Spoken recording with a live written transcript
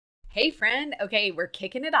Hey friend, okay, we're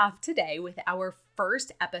kicking it off today with our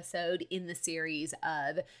first episode in the series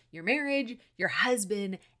of your marriage, your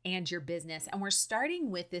husband, and your business. And we're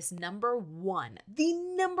starting with this the number one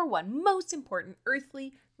most important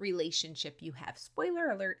earthly relationship you have. Spoiler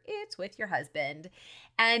alert, it's with your husband.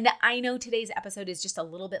 And I know today's episode is just a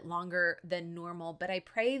little bit longer than normal, but I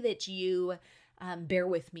pray that you bear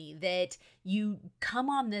with me, that you come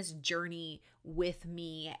on this journey with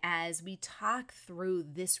me as we talk through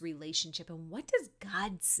this relationship and what does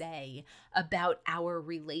God say about our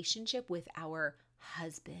relationship with our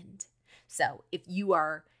husband. So if you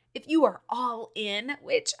are all in,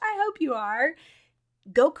 which I hope you are,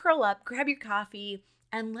 go curl up, grab your coffee,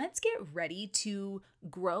 and let's get ready to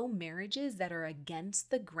grow marriages that are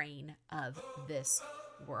against the grain of this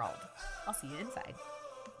world. I'll see you inside.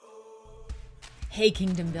 Hey,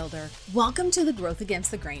 Kingdom Builder. Welcome to the Growth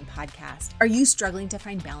Against the Grain podcast. Are you struggling to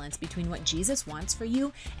find balance between what Jesus wants for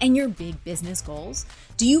you and your big business goals?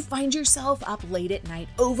 Do you find yourself up late at night,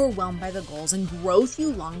 overwhelmed by the goals and growth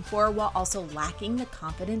you long for while also lacking the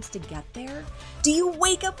confidence to get there? Do you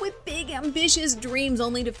wake up with big, ambitious dreams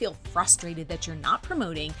only to feel frustrated that you're not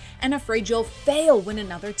promoting and afraid you'll fail when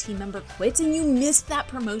another team member quits and you missed that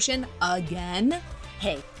promotion again?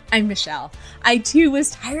 Hey, I'm Michelle. I too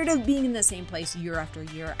was tired of being in the same place year after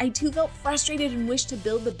year. I too felt frustrated and wished to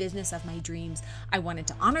build the business of my dreams. I wanted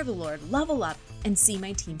to honor the Lord, level up, and see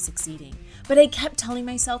my team succeeding. But I kept telling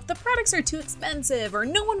myself the products are too expensive, or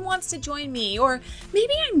no one wants to join me, or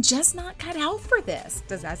maybe I'm just not cut out for this.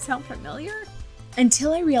 Does that sound familiar?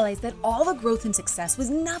 Until I realized that all the growth and success was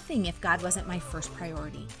nothing if God wasn't my first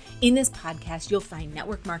priority. In this podcast, you'll find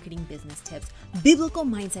network marketing business tips, biblical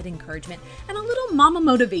mindset encouragement, and a little mama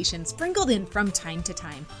motivation sprinkled in from time to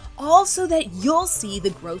time, all so that you'll see the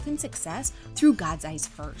growth and success through God's eyes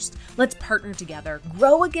first. Let's partner together,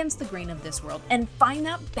 grow against the grain of this world, and find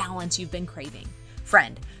that balance you've been craving.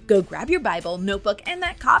 Friend, go grab your Bible, notebook, and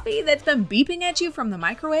that coffee that's been beeping at you from the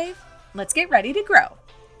microwave. Let's get ready to grow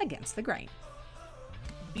against the grain.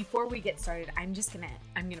 Before we get started, I'm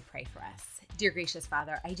gonna pray for us. Dear gracious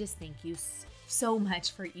Father, I just thank you so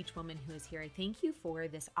much for each woman who is here. I thank you for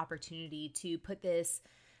this opportunity to put this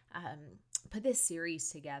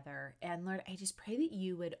series together. And Lord, I just pray that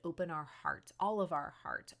you would open our hearts, all of our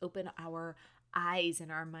hearts, open our eyes and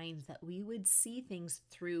our minds, that we would see things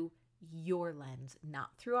through your lens, not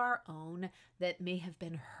through our own, that may have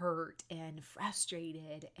been hurt and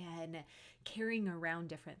frustrated and carrying around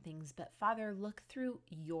different things. But Father, look through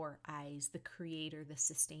your eyes, the creator, the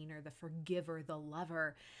sustainer, the forgiver, the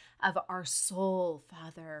lover of our soul,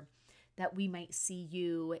 Father, that we might see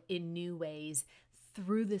you in new ways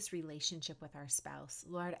through this relationship with our spouse.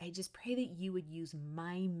 Lord, I just pray that you would use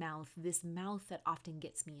my mouth, this mouth that often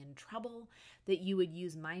gets me in trouble, that you would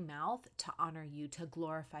use my mouth to honor you, to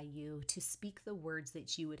glorify you, to speak the words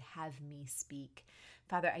that you would have me speak.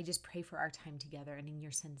 Father, I just pray for our time together, and in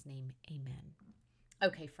your son's name, amen.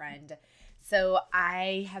 Okay, friend. So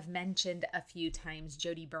I have mentioned a few times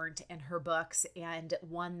Jody Burnt and her books, and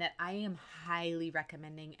one that I am highly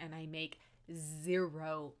recommending and I make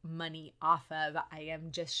zero money off of. I am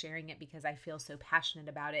just sharing it because I feel so passionate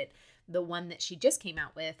about it. The one that she just came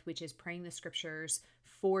out with, which is Praying the Scriptures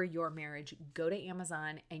for Your Marriage. Go to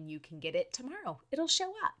Amazon and you can get it tomorrow. It'll show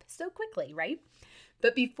up so quickly, right?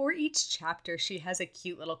 But before each chapter, she has a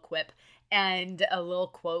cute little quip and a little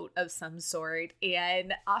quote of some sort.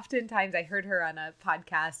 And oftentimes I heard her on a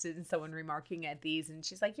podcast and someone remarking at these, and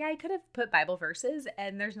she's like, yeah, I could have put Bible verses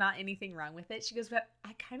and there's not anything wrong with it. She goes, but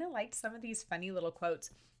I kind of liked some of these funny little quotes.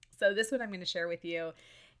 So this one I'm going to share with you.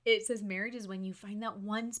 It says, marriage is when you find that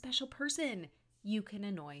one special person you can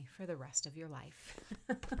annoy for the rest of your life.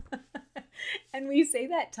 And we say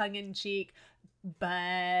that tongue in cheek,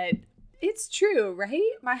 but it's true,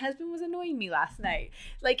 right? My husband was annoying me last night,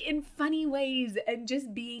 like in funny ways, and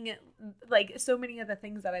just being like so many of the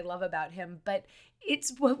things that I love about him, but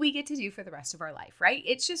it's what we get to do for the rest of our life, right?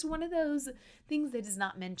 It's just one of those things that is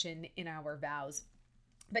not mentioned in our vows.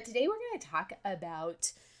 But today we're going to talk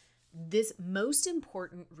about this most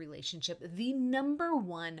important relationship, the number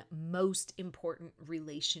one most important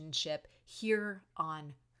relationship here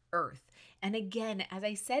on earth. And again, as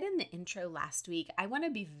I said in the intro last week, I want to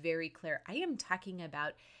be very clear. I am talking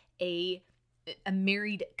about a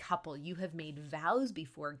married couple. You have made vows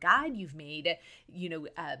before God. You've made,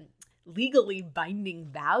 legally binding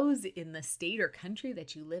vows in the state or country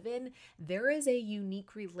that you live in, there is a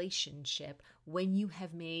unique relationship when you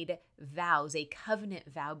have made vows, a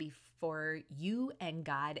covenant vow before you and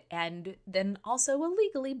God, and then also a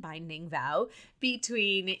legally binding vow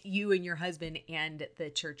between you and your husband and the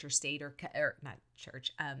church or state or not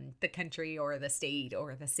church, the country or the state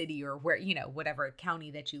or the city or where, whatever county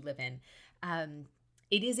that you live in.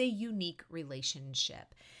 It is a unique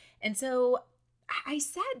relationship. And so I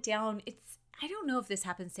sat down. I don't know if this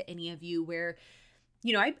happens to any of you where,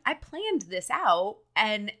 I planned this out,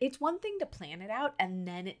 and it's one thing to plan it out and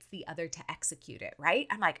then it's the other to execute it, right?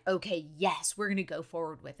 I'm like, okay, yes, we're going to go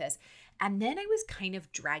forward with this. And then I was kind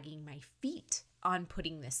of dragging my feet on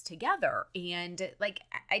putting this together. And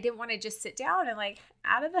I didn't want to just sit down and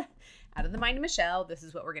out of the mind of Michelle, this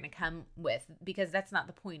is what we're going to come with, because that's not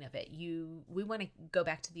the point of it. We want to go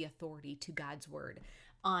back to the authority, to God's word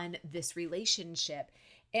on this relationship.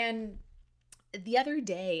 And the other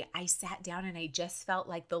day I sat down and I just felt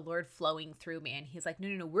like the Lord flowing through me. And he's like,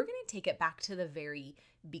 no, we're going to take it back to the very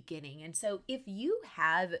beginning. And so if you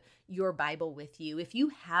have your Bible with you, if you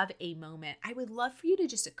have a moment, I would love for you to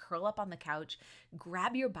just curl up on the couch,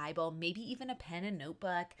 grab your Bible, maybe even a pen and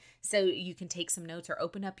notebook so you can take some notes, or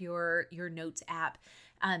open up your notes app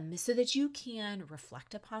so that you can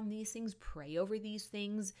reflect upon these things, pray over these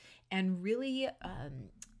things, and really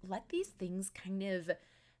let these things kind of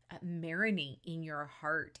marinate in your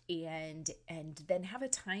heart, and then have a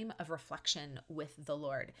time of reflection with the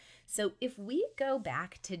Lord. So if we go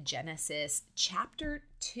back to Genesis chapter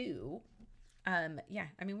 2, we're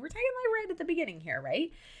talking right at the beginning here,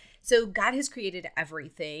 right? So God has created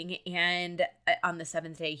everything, and on the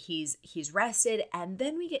seventh day he's rested, and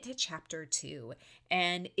then we get to chapter 2,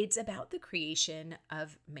 and it's about the creation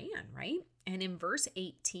of man, right? And in verse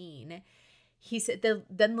 18, he said,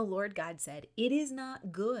 then the Lord God said, "It is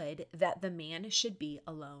not good that the man should be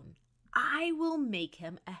alone. I will make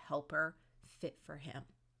him a helper fit for him."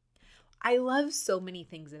 I love so many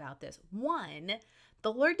things about this. One,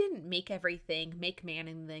 the Lord didn't make man,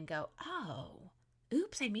 and then go, oh,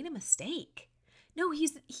 oops, I made a mistake. No,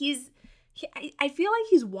 I feel like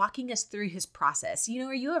he's walking us through his process.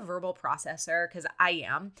 Are you a verbal processor? Because I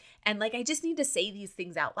am. And I just need to say these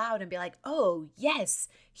things out loud and be like, oh, yes,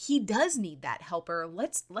 he does need that helper.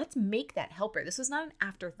 Let's make that helper. This was not an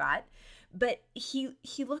afterthought, but he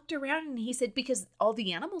looked around and he said, because all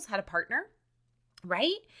the animals had a partner,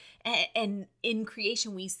 right? And in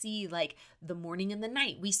creation, we see the morning and the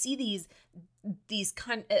night. We see these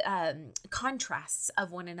contrasts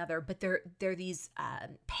of one another, but they're these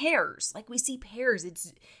pairs. We see pairs.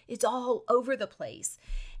 It's all over the place,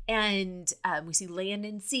 and we see land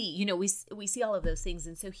and sea. We see all of those things.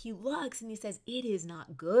 And so he looks and he says, "It is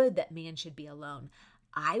not good that man should be alone.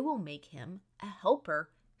 I will make him a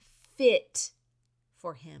helper fit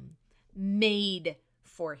for him, made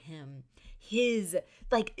for him."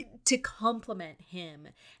 To complement him.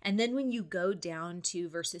 And then when you go down to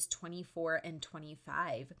verses 24 and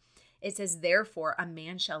 25, it says, "Therefore a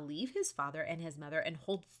man shall leave his father and his mother and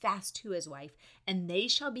hold fast to his wife, and they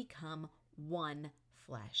shall become one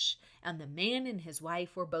flesh. And the man and his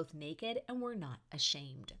wife were both naked and were not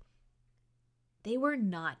ashamed." They were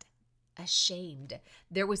not ashamed.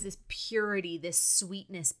 There was this purity, this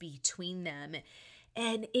sweetness between them.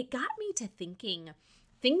 And it got me to thinking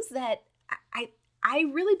things that I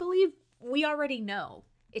really believe we already know.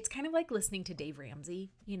 It's kind of like listening to Dave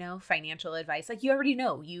Ramsey, financial advice. You already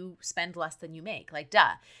know you spend less than you make,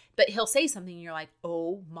 duh. But he'll say something and you're like,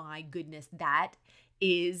 oh my goodness, that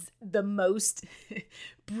is the most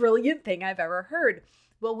brilliant thing I've ever heard.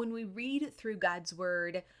 Well, when we read through God's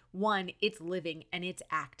word, one, it's living and it's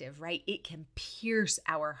active, right? It can pierce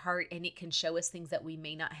our heart and it can show us things that we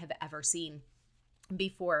may not have ever seen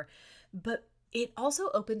before. But it also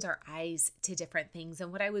opens our eyes to different things.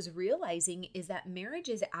 And what I was realizing is that marriage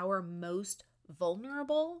is our most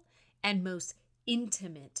vulnerable and most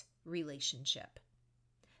intimate relationship.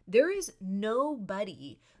 There is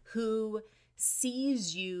nobody who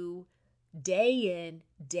sees you day in,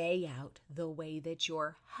 day out the way that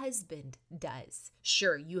your husband does.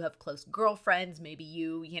 Sure, you have close girlfriends. Maybe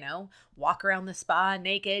you walk around the spa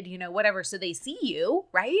naked, whatever. So they see you,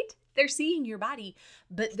 right? They're seeing your body,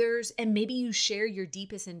 and maybe you share your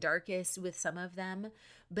deepest and darkest with some of them,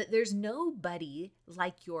 but there's nobody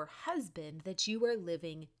like your husband that you are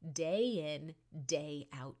living day in, day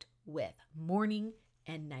out with, morning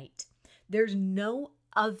and night. There's no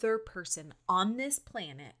other person on this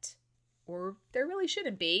planet, or there really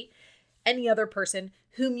shouldn't be, any other person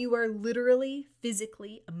whom you are literally,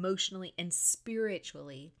 physically, emotionally, and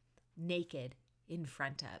spiritually naked in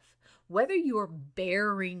front of. Whether you're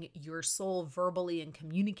bearing your soul verbally and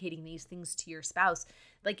communicating these things to your spouse,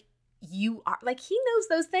 like you are, like he knows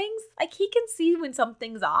those things. Like he can see when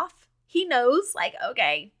something's off. He knows, like,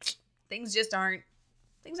 okay, things aren't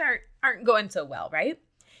going so well, right?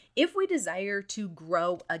 If we desire to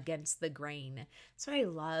grow against the grain, that's what I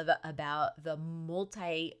love about the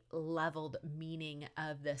multi-leveled meaning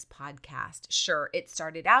of this podcast. Sure, it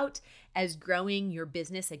started out as growing your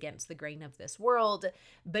business against the grain of this world,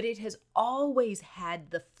 but it has always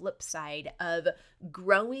had the flip side of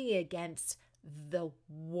growing against the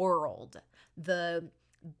world, the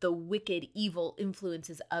wicked, evil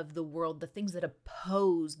influences of the world, the things that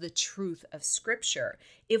oppose the truth of Scripture.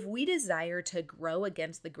 If we desire to grow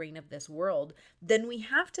against the grain of this world, then we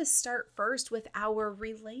have to start first with our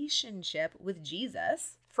relationship with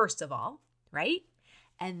Jesus, first of all, right?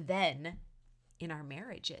 And then in our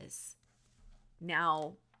marriages.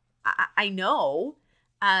 Now, I know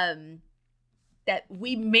that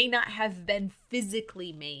we may not have been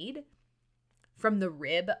physically made from the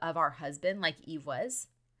rib of our husband like Eve was,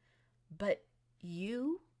 but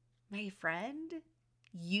you, my friend,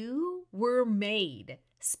 you were made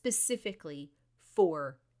specifically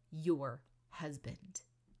for your husband.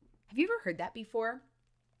 Have you ever heard that before?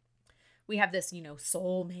 We have this,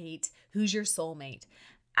 soulmate. Who's your soulmate?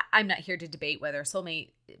 I'm not here to debate whether a soulmate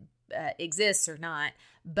exists or not,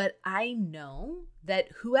 but I know that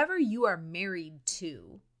whoever you are married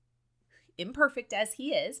to, imperfect as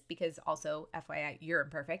he is, because also FYI, you're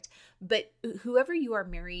imperfect, but whoever you are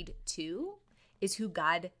married to is who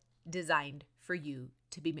God designed for you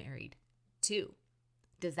to be married to.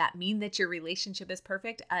 Does that mean that your relationship is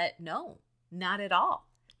perfect? No, not at all,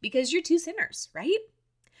 because you're two sinners, right?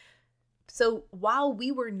 So while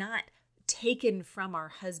we were not taken from our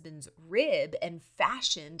husband's rib and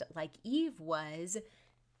fashioned like Eve was,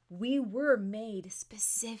 we were made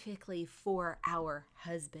specifically for our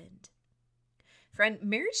husband. Friend,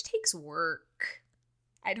 marriage takes work.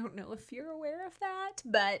 I don't know if you're aware of that,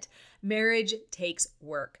 but marriage takes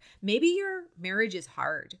work. Maybe your marriage is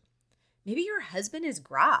hard. Maybe your husband is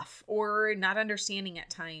gruff or not understanding at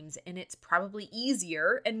times, and it's probably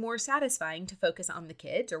easier and more satisfying to focus on the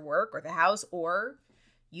kids or work or the house, or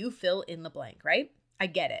you fill in the blank, right? I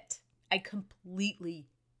get it. I completely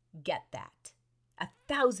get that.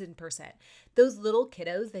 1,000%. Those little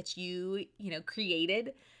kiddos that you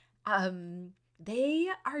created, they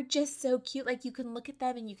are just so cute. Like you can look at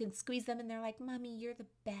them and you can squeeze them and they're like, Mommy, you're the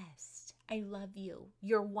best. I love you.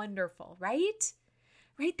 You're wonderful, right?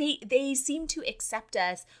 Right? They seem to accept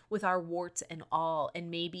us with our warts and all, and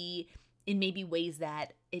maybe ways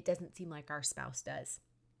that it doesn't seem like our spouse does.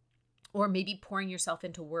 Or maybe pouring yourself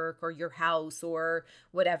into work or your house or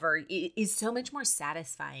whatever is so much more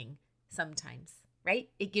satisfying sometimes, right?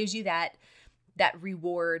 It gives you that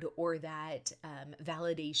reward or that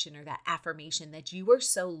validation or that affirmation that you were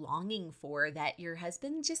so longing for that your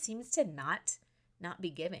husband just seems to not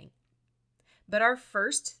be giving. But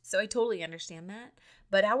so I totally understand that,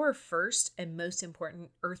 but our first and most important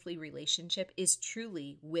earthly relationship is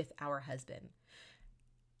truly with our husband.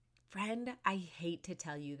 Friend, I hate to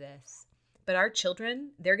tell you this, but our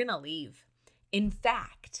children, they're going to leave. In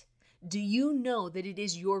fact, do you know that it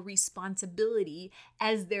is your responsibility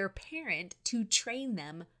as their parent to train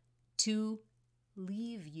them to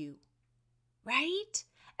leave you, right?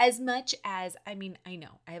 As much as, I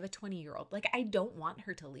know I have a 20-year-old, like I don't want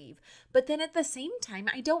her to leave, but then at the same time,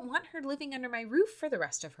 I don't want her living under my roof for the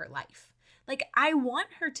rest of her life. Like I want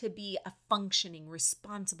her to be a functioning,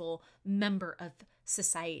 responsible member of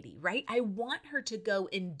society, right? I want her to go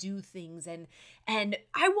and do things and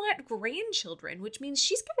I want grandchildren, which means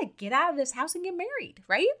she's got to get out of this house and get married,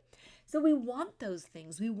 right? So we want those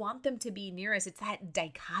things. We want them to be near us. It's that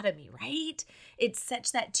dichotomy, right? It's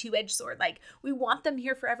such that two-edged sword. Like we want them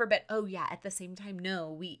here forever, but oh yeah, at the same time,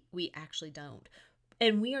 no, we actually don't.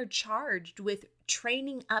 And we are charged with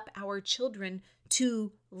training up our children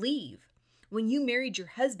to leave. When you married your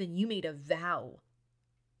husband, you made a vow.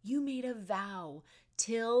 You made a vow,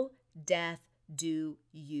 till death do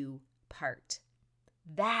you part.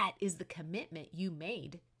 That is the commitment you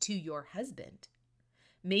made to your husband.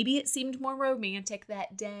 Maybe it seemed more romantic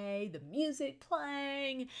that day, the music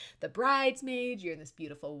playing, the bridesmaids, you're in this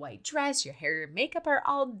beautiful white dress, your hair, your makeup are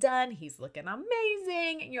all done, he's looking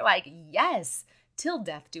amazing, and you're like, yes, till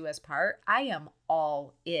death do us part. I am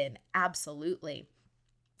all in, absolutely.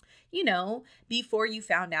 Before you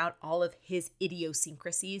found out all of his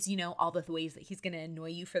idiosyncrasies, all the ways that he's going to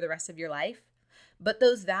annoy you for the rest of your life. But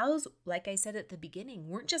those vows, like I said at the beginning,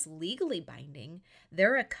 weren't just legally binding.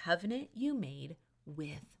 They're a covenant you made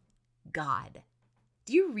with God.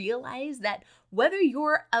 Do you realize that whether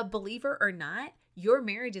you're a believer or not, your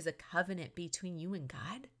marriage is a covenant between you and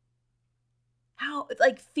God?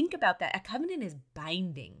 Think about that. A covenant is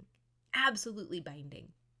binding, absolutely binding.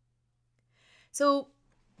 So,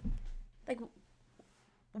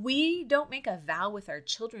 we don't make a vow with our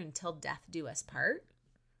children till death do us part.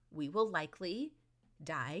 We will likely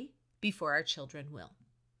die before our children will,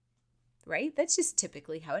 right? That's just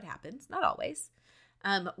typically how it happens. Not always.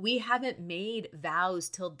 We haven't made vows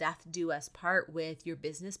till death do us part with your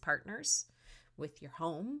business partners, with your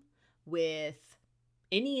home, with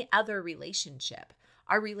any other relationship.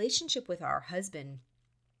 Our relationship with our husband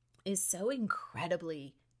is so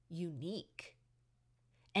incredibly unique.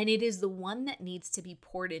 And it is the one that needs to be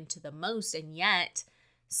poured into the most. And yet,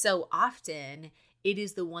 so often, it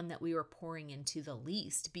is the one that we are pouring into the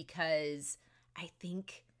least, because I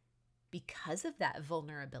think because of that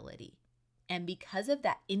vulnerability and because of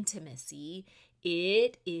that intimacy,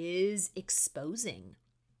 it is exposing,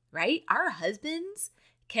 right? Our husbands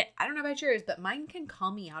I don't know about yours, but mine can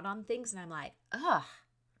call me out on things and I'm like, ugh,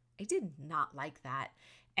 I did not like that.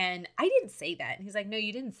 And I didn't say that. And he's like, no,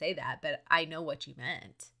 you didn't say that, but I know what you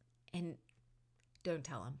meant. And don't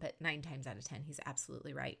tell him, but 9 times out of 10, he's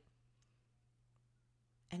absolutely right.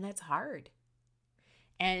 And that's hard.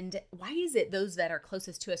 And why is it those that are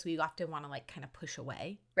closest to us, we often want to kind of push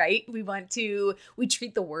away, right? We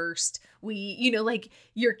treat the worst. Like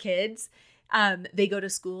your kids, they go to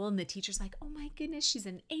school and the teacher's like, oh my goodness, she's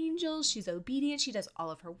an angel. She's obedient. She does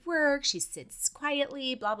all of her work. She sits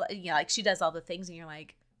quietly, blah, blah. She does all the things. And you're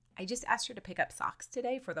like, I just asked her to pick up socks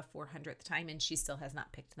today for the 400th time and she still has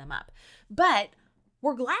not picked them up. But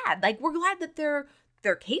we're glad. We're glad that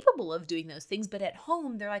they're capable of doing those things. But at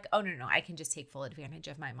home, they're like, oh, no, I can just take full advantage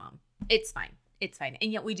of my mom. It's fine. It's fine.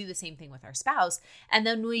 And yet we do the same thing with our spouse. And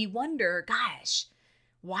then we wonder, gosh,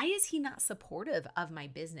 why is he not supportive of my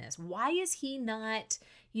business? Why is he not,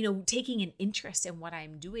 taking an interest in what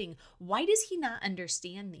I'm doing? Why does he not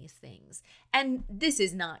understand these things? And this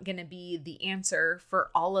is not going to be the answer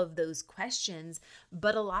for all of those questions.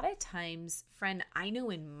 But a lot of times, friend, I know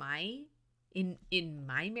in my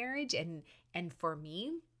marriage and for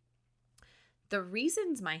me, the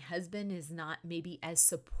reasons my husband is not maybe as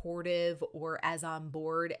supportive or as on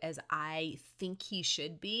board as I think he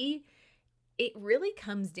should be, it really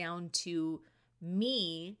comes down to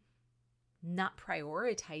me not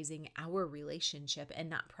prioritizing our relationship and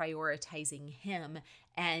not prioritizing him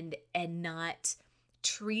and not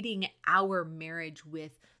treating our marriage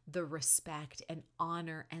with the respect and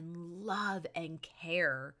honor and love and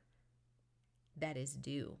care that is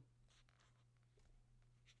due.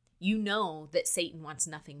 You know that Satan wants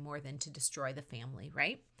nothing more than to destroy the family,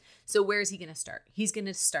 right? So where is he going to start? He's going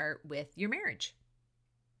to start with your marriage.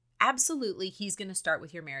 Absolutely, he's going to start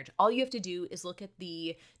with your marriage. All you have to do is look at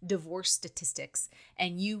the divorce statistics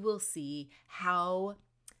and you will see how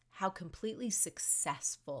completely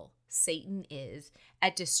successful Satan is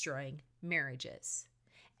at destroying marriages.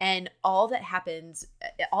 And all that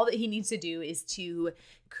he needs to do is to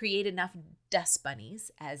create enough dust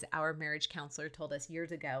bunnies, as our marriage counselor told us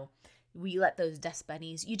years ago. We let those dust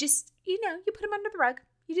bunnies, you just, you put them under the rug.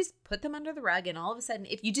 You just put them under the rug, and all of a sudden,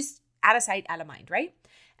 if you just out of sight, out of mind, right?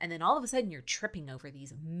 And then all of a sudden you're tripping over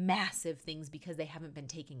these massive things because they haven't been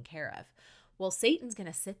taken care of. Well, Satan's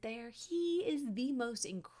going to sit there. He is the most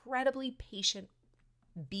incredibly patient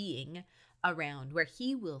being around, where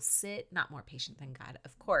he will sit, not more patient than God,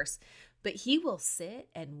 of course, but he will sit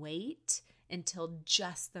and wait until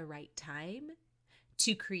just the right time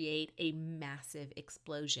to create a massive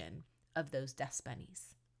explosion of those dust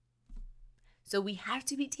bunnies. So we have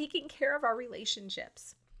to be taking care of our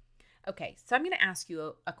relationships. Okay, so I'm going to ask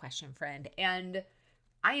you a question, friend, and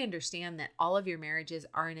I understand that all of your marriages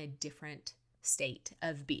are in a different state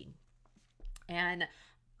of being. And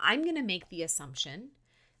I'm going to make the assumption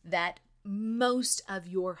that most of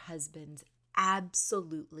your husbands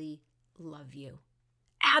absolutely love you.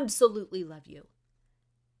 Absolutely love you.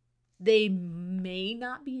 They may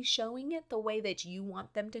not be showing it the way that you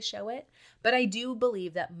want them to show it, but I do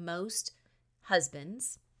believe that most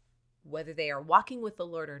husbands, whether they are walking with the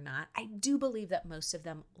Lord or not, I do believe that most of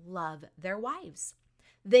them love their wives.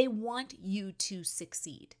 They want you to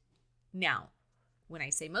succeed. Now, when I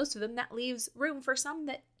say most of them, that leaves room for some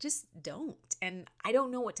that just don't. And I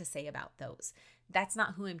don't know what to say about those. That's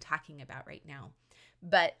not who I'm talking about right now.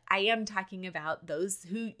 But I am talking about those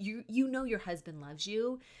who you know your husband loves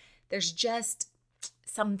you. There's just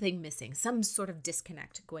something missing, some sort of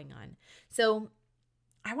disconnect going on. So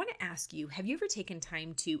I want to ask you, have you ever taken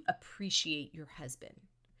time to appreciate your husband?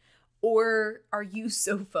 Or are you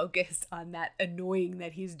so focused on that annoying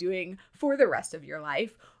that he's doing for the rest of your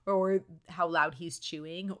life, or how loud he's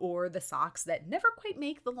chewing, or the socks that never quite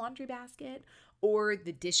make the laundry basket, or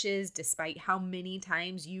the dishes, despite how many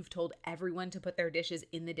times you've told everyone to put their dishes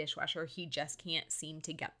in the dishwasher, he just can't seem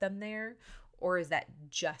to get them there? Or is that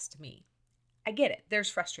just me? I get it. There's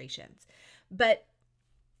frustrations. But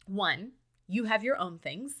one, you have your own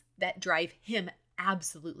things that drive him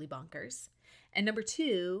absolutely bonkers. And number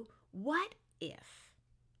two, what if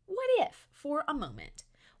for a moment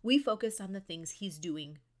we focus on the things he's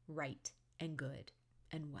doing right and good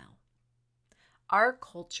and well? Our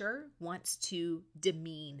culture wants to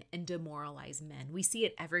demean and demoralize men. We see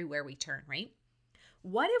it everywhere we turn, right?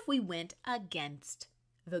 What if we went against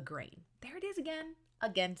the grain? There it is again,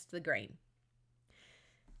 against the grain.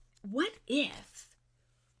 What if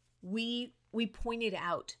we pointed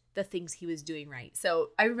out the things he was doing right? So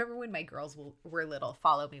I remember when my girls were little,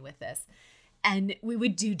 follow me with this, and we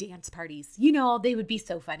would do dance parties. You know, they would be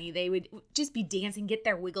so funny. They would just be dancing, get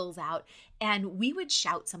their wiggles out, and we would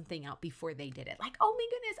shout something out before they did it. Like, oh my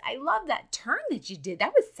goodness, I love that turn that you did.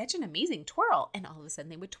 That was such an amazing twirl. And all of a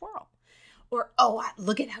sudden they would twirl. Or, oh,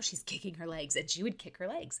 look at how she's kicking her legs. And she would kick her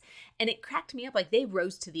legs. And it cracked me up. Like, they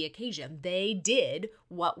rose to the occasion. They did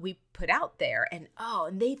what we put out there. And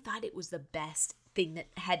they thought it was the best thing that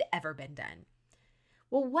had ever been done.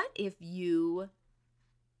 Well, what if you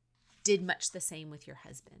did much the same with your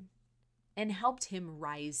husband and helped him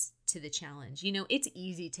rise to the challenge? You know, it's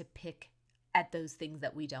easy to pick at those things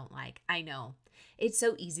that we don't like. I know. It's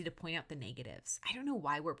so easy to point out the negatives. I don't know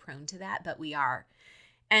why we're prone to that, but we are.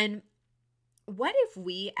 And what if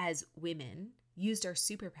we as women used our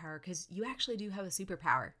superpower? Because you actually do have a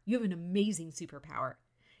superpower. You have an amazing superpower.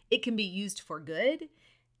 It can be used for good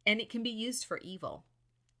and it can be used for evil.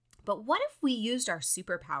 But what if we used our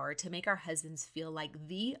superpower to make our husbands feel like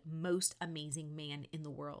the most amazing man in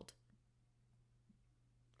the world?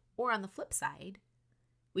 Or on the flip side,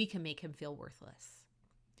 we can make him feel worthless.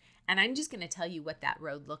 And I'm just going to tell you what that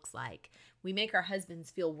road looks like. We make our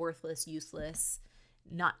husbands feel worthless, useless,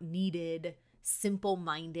 not needed,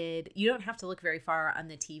 simple-minded. You don't have to look very far on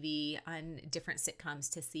the TV, on different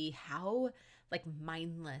sitcoms, to see how like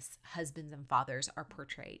mindless husbands and fathers are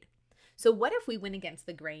portrayed. So what if we went against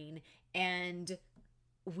the grain and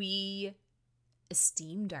we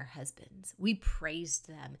esteemed our husbands? We praised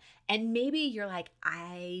them. And maybe you're like,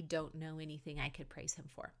 I don't know anything I could praise him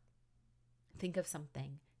for. Think of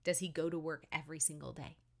something. Does he go to work every single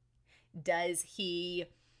day? Does he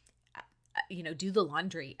do the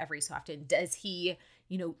laundry every so often? Does he,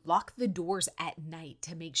 lock the doors at night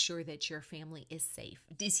to make sure that your family is safe?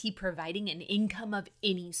 Is he providing an income of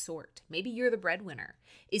any sort? Maybe you're the breadwinner.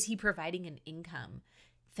 Is he providing an income?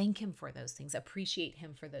 Thank him for those things. Appreciate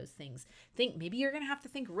him for those things. Maybe you're going to have to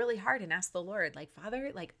think really hard and ask the Lord, like,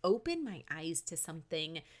 Father, like, open my eyes to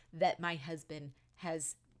something that my husband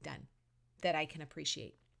has done that I can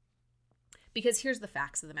appreciate. Because here's the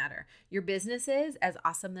facts of the matter. Your businesses, as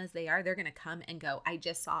awesome as they are, they're going to come and go. I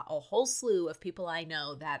just saw a whole slew of people I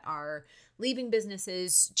know that are leaving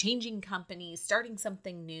businesses, changing companies, starting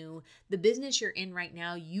something new. The business you're in right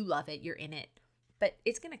now, you love it, you're in it. But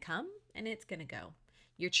it's going to come and it's going to go.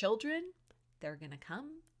 Your children, they're going to come,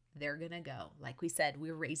 they're going to go. Like we said,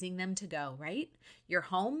 we're raising them to go, right? Your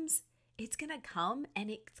homes, it's going to come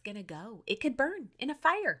and it's going to go. It could burn in a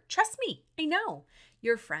fire. Trust me, I know.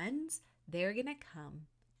 Your friends, they're going to come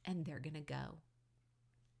and they're going to go.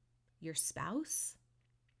 Your spouse,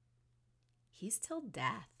 he's till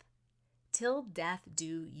death. Till death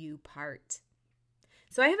do you part.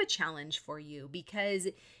 So I have a challenge for you, because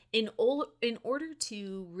in order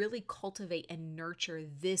to really cultivate and nurture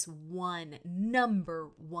this number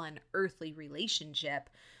one earthly relationship,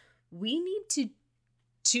 we need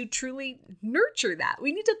to truly nurture that.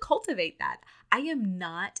 We need to cultivate that. I am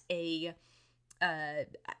not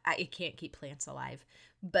I can't keep plants alive,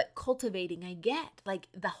 but cultivating, I get. Like,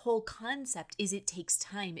 the whole concept is it takes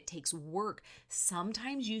time, it takes work.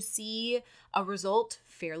 Sometimes you see a result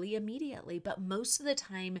fairly immediately, but most of the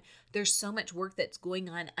time there's so much work that's going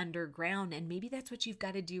on underground, and maybe that's what you've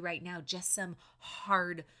got to do right now, just some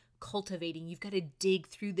hard cultivating. You've got to dig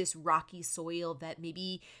through this rocky soil that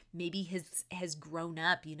maybe has grown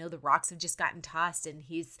up. The rocks have just gotten tossed, and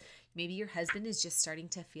maybe your husband is just starting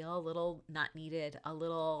to feel a little not needed, a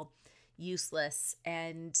little useless,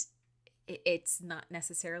 and it's not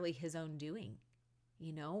necessarily his own doing.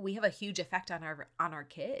 We have a huge effect on our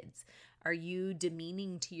kids. Are you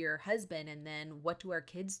demeaning to your husband, and then what do our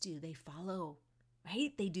kids do? They follow,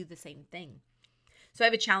 right? They do the same thing. So I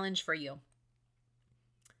have a challenge for you.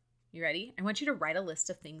 You ready? I want you to write a list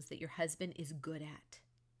of things that your husband is good at.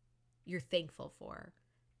 you're thankful for.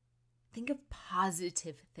 Think of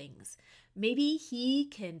positive things. Maybe he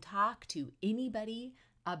can talk to anybody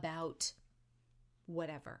about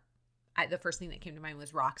whatever. The first thing that came to mind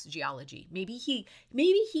was rocks, geology. Maybe he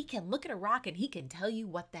can look at a rock and he can tell you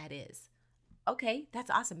what that is. Okay,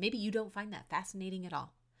 that's awesome. Maybe you don't find that fascinating at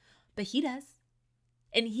all, but he does.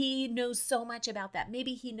 And he knows so much about that.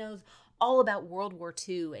 Maybe he knows all about World War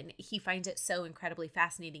II and he finds it so incredibly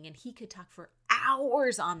fascinating and he could talk for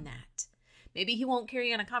hours on that. Maybe he won't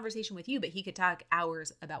carry on a conversation with you, but he could talk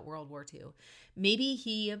hours about World War II. Maybe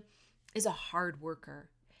he is a hard worker.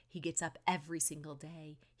 He gets up every single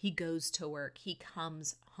day. He goes to work. He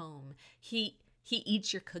comes home. He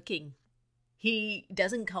eats your cooking. He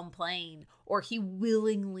doesn't complain, or he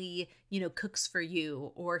willingly, cooks for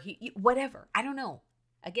you, or whatever. I don't know.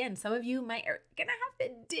 Again, some of you are gonna have to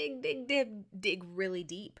dig really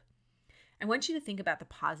deep. I want you to think about the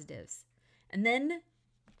positives, and then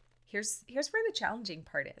here's where the challenging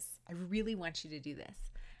part is. I really want you to do this.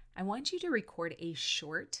 I want you to record a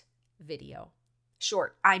short video.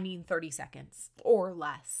 Short, I mean 30 seconds or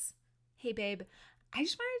less. Hey, babe, I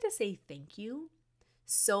just wanted to say thank you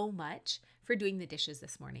so much for doing the dishes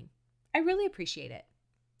this morning. I really appreciate it.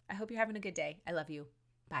 I hope you're having a good day. I love you.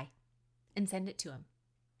 Bye. And send it to him.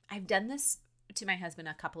 I've done this to my husband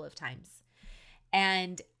a couple of times.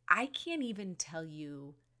 And I can't even tell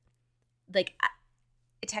you,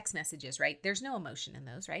 text messages, right? There's no emotion in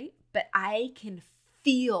those, right? But I can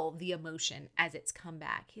feel the emotion as it's come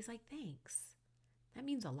back. He's like, thanks. That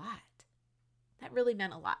means a lot. That really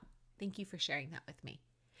meant a lot. Thank you for sharing that with me.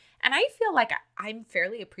 And I feel like I'm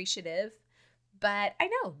fairly appreciative, but I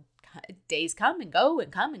know days come and go,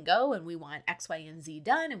 and we want X, Y, and Z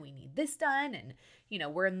done, and we need this done. And,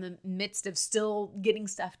 we're in the midst of still getting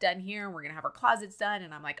stuff done here. And we're going to have our closets done.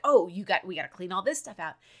 And I'm like, oh, we got to clean all this stuff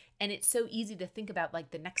out. And it's so easy to think about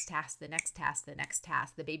the next task.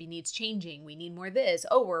 The baby needs changing. We need more of this.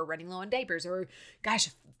 Oh, we're running low on diapers, or gosh,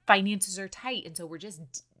 finances are tight. And so we're just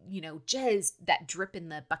that drip in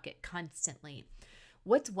the bucket constantly.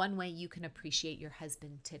 What's one way you can appreciate your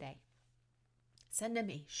husband today? Send him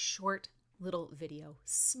a short little video.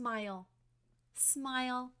 Smile.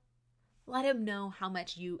 Let him know how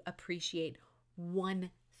much you appreciate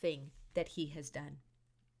one thing that he has done.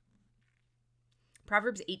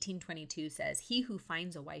 Proverbs 18:22 says, "He who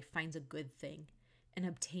finds a wife finds a good thing and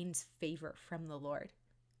obtains favor from the Lord."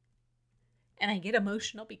 And I get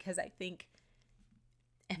emotional because I think,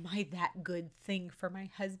 am I that good thing for my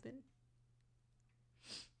husband?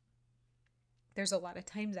 There's a lot of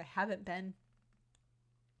times I haven't been.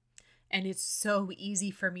 And it's so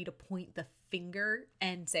easy for me to point the finger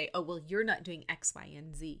and say, oh, well, you're not doing X, Y,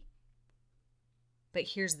 and Z. But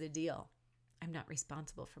here's the deal. I'm not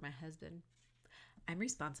responsible for my husband. I'm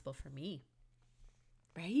responsible for me,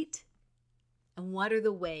 right? And what are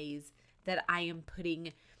the ways that I am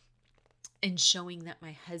putting and showing that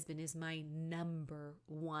my husband is my number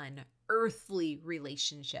one earthly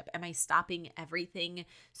relationship? Am I stopping everything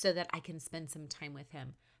so that I can spend some time with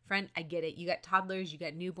him? Friend, I get it. You got toddlers, you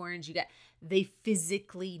got newborns, they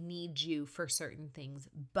physically need you for certain things.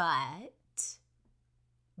 But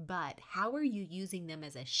how are you using them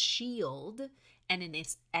as a shield and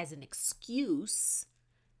as an excuse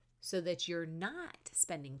so that you're not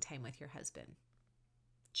spending time with your husband?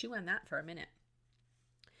 Chew on that for a minute.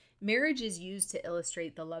 Marriage is used to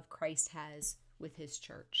illustrate the love Christ has with his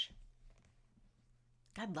church.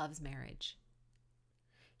 God loves marriage.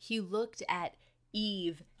 He looked at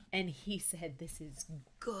Eve and he said, this is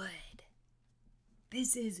good.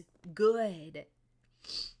 This is good.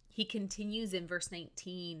 He continues in verse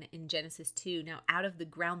 19 in Genesis 2. Now out of the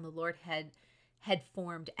ground the Lord had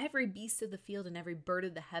formed every beast of the field and every bird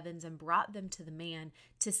of the heavens and brought them to the man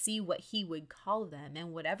to see what he would call them.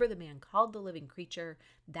 And whatever the man called the living creature,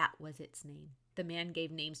 that was its name. The man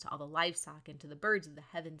gave names to all the livestock and to the birds of the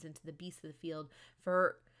heavens and to the beasts of the field.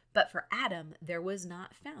 But for Adam, there was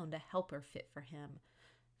not found a helper fit for him.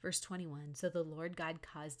 Verse 21, so the Lord God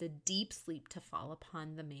caused a deep sleep to fall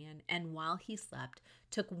upon the man, and while he slept,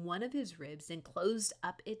 took one of his ribs and closed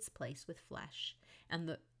up its place with flesh. And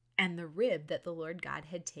the rib that the Lord God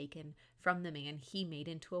had taken from the man, he made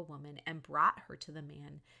into a woman and brought her to the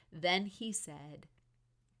man. Then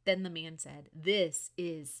the man said, this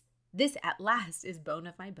at last is bone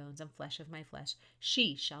of my bones and flesh of my flesh.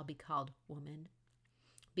 She shall be called woman,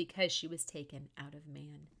 because she was taken out of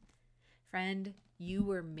man. Friend, you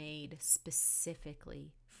were made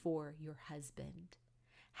specifically for your husband.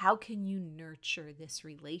 How can you nurture this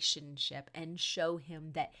relationship and show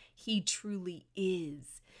him that he truly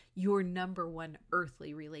is your number one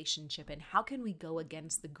earthly relationship? And how can we go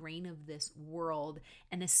against the grain of this world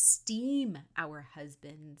and esteem our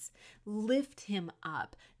husbands, lift him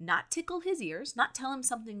up, not tickle his ears, not tell him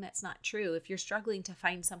something that's not true. If you're struggling to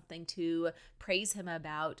find something to praise him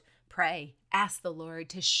about, pray, ask the Lord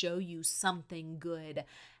to show you something good.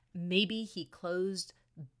 Maybe he closed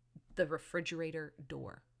the refrigerator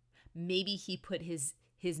door. Maybe he put his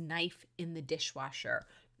knife in the dishwasher.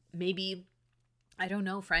 Maybe, I don't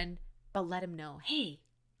know, friend, but let him know, hey,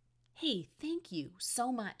 thank you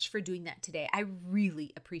so much for doing that today. I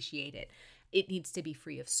really appreciate it. It needs to be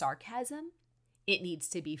free of sarcasm. It needs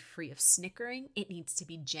to be free of snickering. It needs to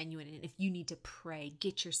be genuine. And if you need to pray,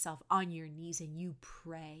 get yourself on your knees and you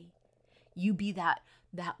pray. You be that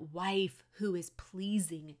wife who is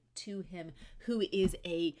pleasing to him, who is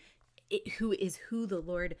who the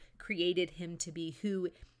Lord created him to be, who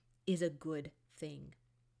is a good thing.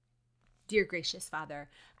 Dear gracious Father,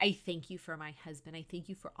 I thank you for my husband. I thank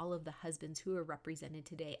you for all of the husbands who are represented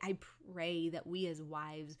today. I pray that we as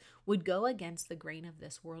wives would go against the grain of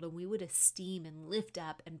this world and we would esteem and lift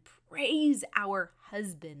up and praise our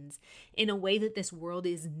husbands in a way that this world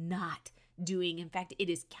is not doing. In fact, it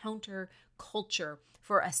is counter culture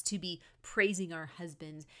for us to be praising our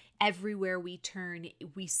husbands. Everywhere we turn,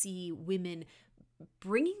 we see women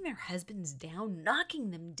bringing their husbands down,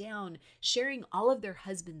 knocking them down, sharing all of their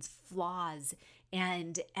husbands' flaws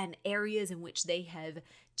and areas in which they have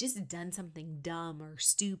just done something dumb or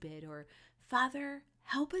stupid. Or, Father,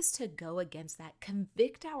 help us to go against that.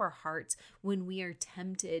 Convict our hearts when we are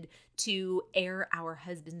tempted to air our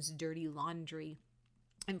husband's dirty laundry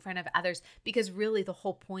in front of others, because really the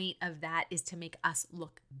whole point of that is to make us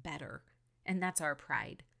look better. And that's our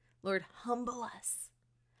pride. Lord, humble us.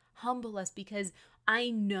 Humble us, because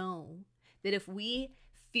I know that if we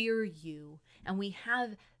fear you and we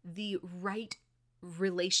have the right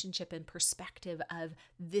relationship and perspective of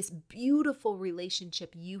this beautiful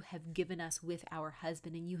relationship you have given us with our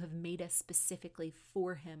husband and you have made us specifically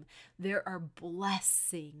for him, there are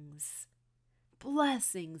blessings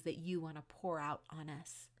that you want to pour out on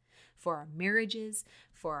us for our marriages,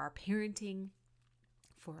 for our parenting,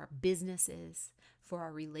 for our businesses, for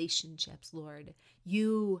our relationships, Lord.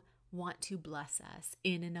 You want to bless us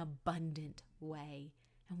in an abundant way,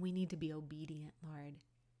 and we need to be obedient, Lord.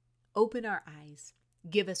 Open our eyes,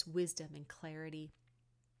 give us wisdom and clarity,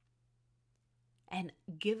 and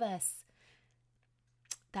give us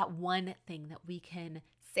that one thing that we can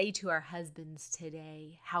say to our husbands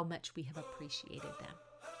today, how much we have appreciated them.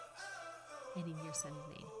 And in your son's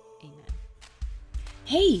name, amen.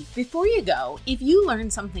 Hey, before you go, if you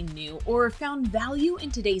learned something new or found value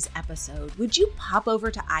in today's episode, would you pop over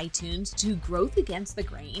to iTunes to Growth Against the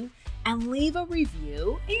Grain and leave a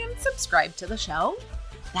review and subscribe to the show?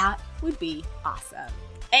 That would be awesome.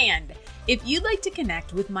 And if you'd like to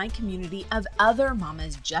connect with my community of other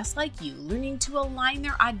mamas just like you, learning to align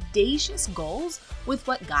their audacious goals with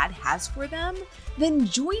what God has for them, then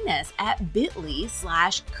join us at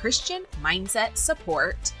bit.ly/Christian Mindset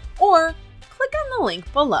Support, or click on the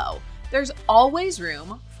link below. There's always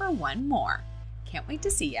room for one more. Can't wait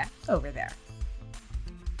to see you over there.